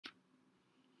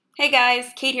Hey guys,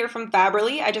 Kate here from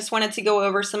Fabrily. I just wanted to go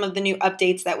over some of the new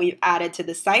updates that we've added to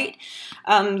the site.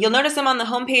 You'll notice I'm on the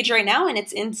homepage right now and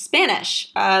it's in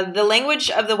Spanish. The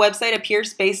language of the website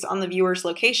appears based on the viewer's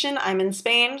location. I'm in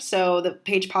Spain, so the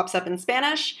page pops up in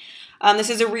Spanish.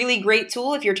 This is a really great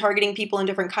tool if you're targeting people in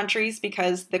different countries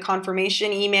because the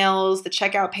confirmation emails, the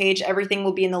checkout page, everything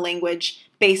will be in the language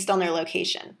based on their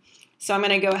location. So I'm going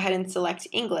to go ahead and select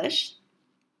English.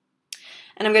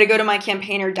 And I'm going to go to my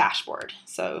campaigner dashboard.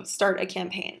 So start a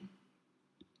campaign.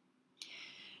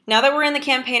 Now that we're in the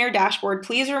campaigner dashboard,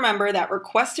 please remember that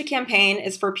request a campaign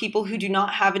is for people who do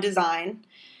not have a design,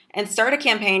 and start a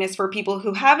campaign is for people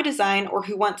who have a design or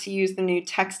who want to use the new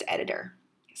text editor.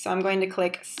 So I'm going to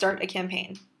click start a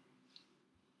campaign.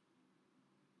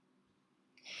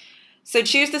 So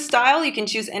choose the style. You can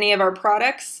choose any of our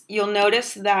products. You'll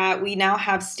notice that we now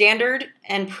have standard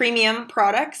and premium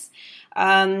products.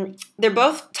 They're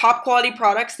both top quality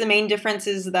products. The main difference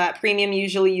is that premium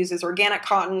usually uses organic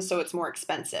cotton, so it's more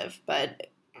expensive, but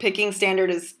picking standard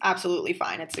is absolutely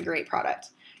fine. It's a great product.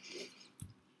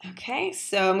 Okay,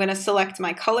 so I'm going to select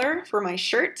my color for my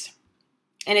shirt.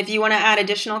 And if you want to add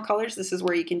additional colors, this is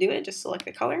where you can do it. Just select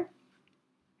the color.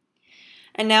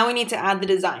 And now we need to add the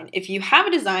design. If you have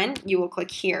a design, you will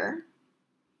click here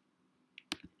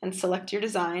and select your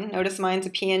design. Notice mine's a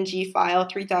PNG file,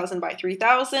 3000 by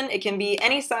 3000. It can be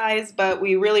any size, but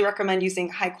we really recommend using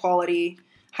high quality,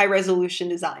 high resolution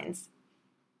designs.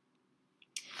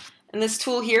 And this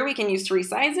tool here we can use to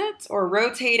resize it or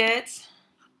rotate it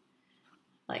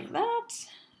like that.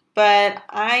 But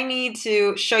I need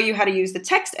to show you how to use the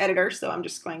text editor, so I'm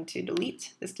just going to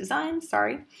delete this design,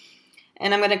 sorry.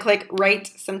 And I'm going to click write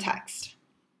some text.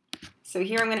 So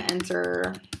here I'm going to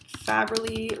enter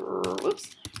Fabrily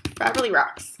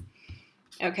Rocks.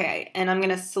 Okay, and I'm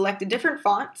going to select a different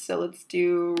font, so let's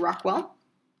do Rockwell.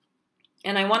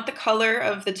 And I want the color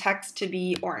of the text to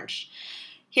be orange.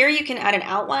 Here you can add an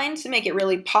outline to make it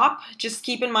really pop. Just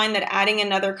keep in mind that adding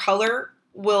another color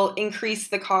will increase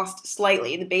the cost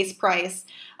slightly, the base price,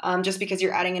 just because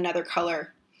you're adding another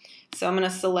color. So I'm going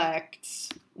to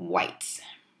select white.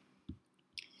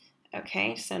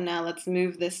 Okay, so now let's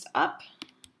move this up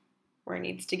where it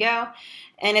needs to go.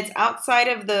 And it's outside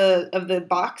of the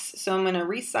box, so I'm going to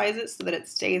resize it so that it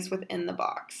stays within the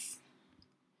box.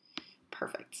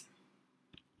 Perfect.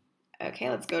 Okay,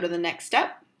 let's go to the next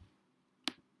step.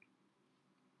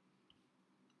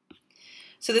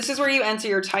 So this is where you enter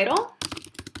your title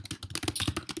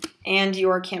and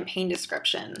your campaign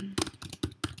description.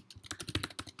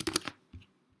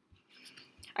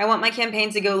 I want my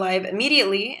campaign to go live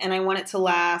immediately, and I want it to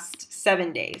last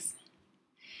 7 days.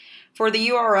 For the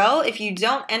URL, if you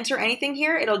don't enter anything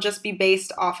here, it'll just be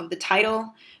based off of the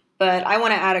title, but I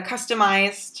want to add a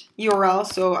customized URL,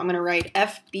 so I'm going to write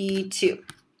FB2.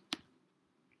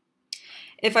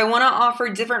 If I want to offer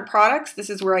different products, this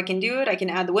is where I can do it. I can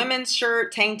add the women's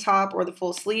shirt, tank top, or the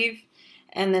full sleeve,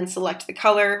 and then select the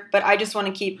color, but I just want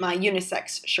to keep my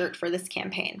unisex shirt for this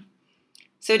campaign.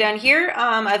 So down here,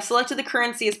 I've selected the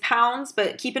currency as pounds,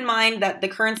 but keep in mind that the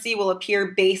currency will appear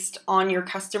based on your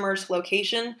customer's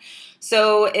location.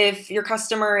 So if your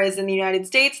customer is in the United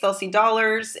States, they'll see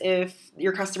dollars. If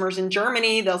your customer's in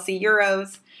Germany, they'll see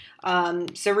euros.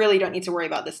 So really don't need to worry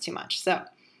about this too much. So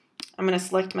I'm going to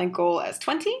select my goal as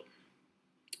 20.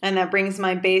 And that brings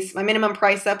my minimum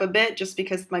price up a bit just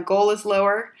because my goal is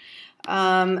lower.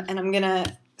 And I'm going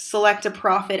to select a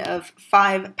profit of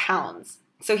 £5.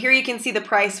 So here you can see the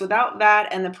price without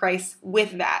that and the price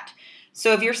with that.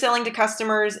 So if you're selling to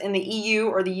customers in the EU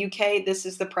or the UK, this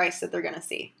is the price that they're going to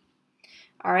see.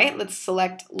 All right, let's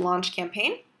select Launch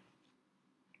Campaign.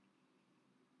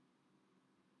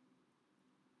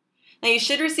 Now you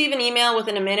should receive an email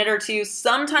within a minute or two.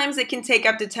 Sometimes it can take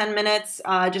up to 10 minutes,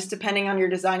 just depending on your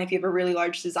design if you have a really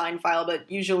large design file, but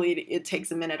usually it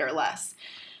takes a minute or less.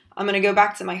 I'm going to go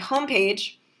back to my home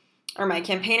page, or my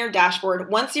campaigner dashboard.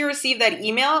 Once you receive that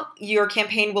email, your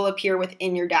campaign will appear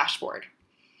within your dashboard.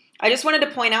 I just wanted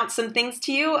to point out some things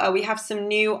to you. We have some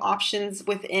new options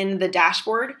within the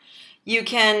dashboard. You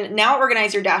can now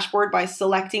organize your dashboard by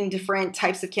selecting different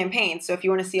types of campaigns. So if you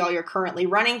want to see all your currently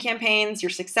running campaigns, your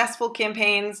successful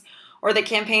campaigns, or the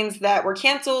campaigns that were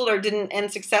canceled or didn't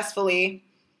end successfully,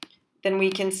 then you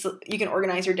can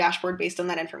organize your dashboard based on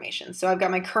that information. So I've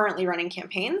got my currently running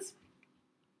campaigns.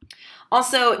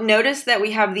 Also, notice that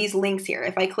we have these links here.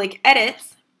 If I click Edit,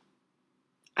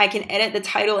 I can edit the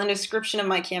title and description of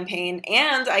my campaign,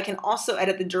 and I can also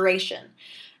edit the duration.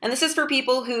 And this is for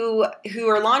people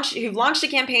who've launched a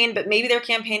campaign, but maybe their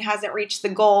campaign hasn't reached the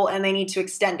goal and they need to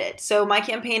extend it. So my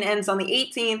campaign ends on the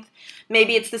 18th,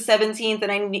 maybe it's the 17th,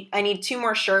 and I need 2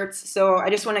 more shirts, so I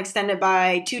just want to extend it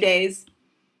by 2 days.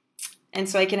 And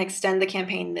so I can extend the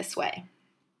campaign this way.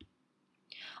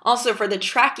 Also, for the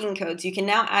tracking codes, you can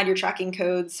now add your tracking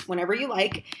codes whenever you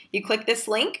like. You click this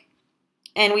link,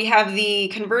 and we have the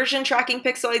conversion tracking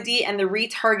pixel ID and the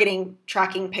retargeting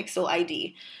tracking pixel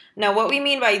ID. Now, what we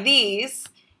mean by these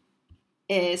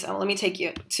is, let me take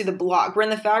you to the blog. We're in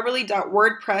the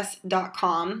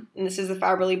fabrily.wordpress.com, and this is the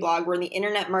Fabrily blog. We're in the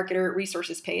Internet Marketer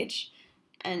Resources page.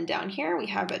 And down here, we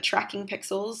have a tracking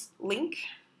pixels link.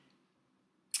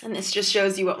 And this just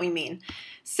shows you what we mean.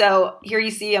 So here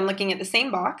you see I'm looking at the same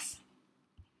box.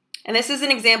 And this is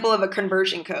an example of a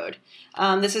conversion code.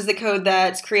 This is the code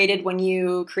that's created when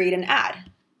you create an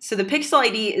ad. So the pixel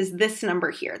ID is this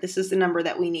number here. This is the number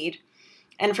that we need.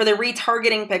 And for the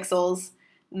retargeting pixels,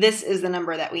 this is the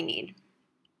number that we need.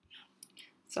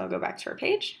 So I'll go back to our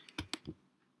page.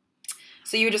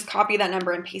 So you would just copy that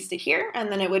number and paste it here,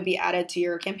 and then it would be added to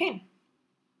your campaign.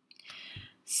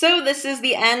 So this is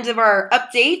the end of our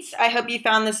update. I hope you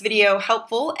found this video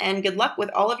helpful, and good luck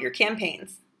with all of your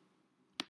campaigns.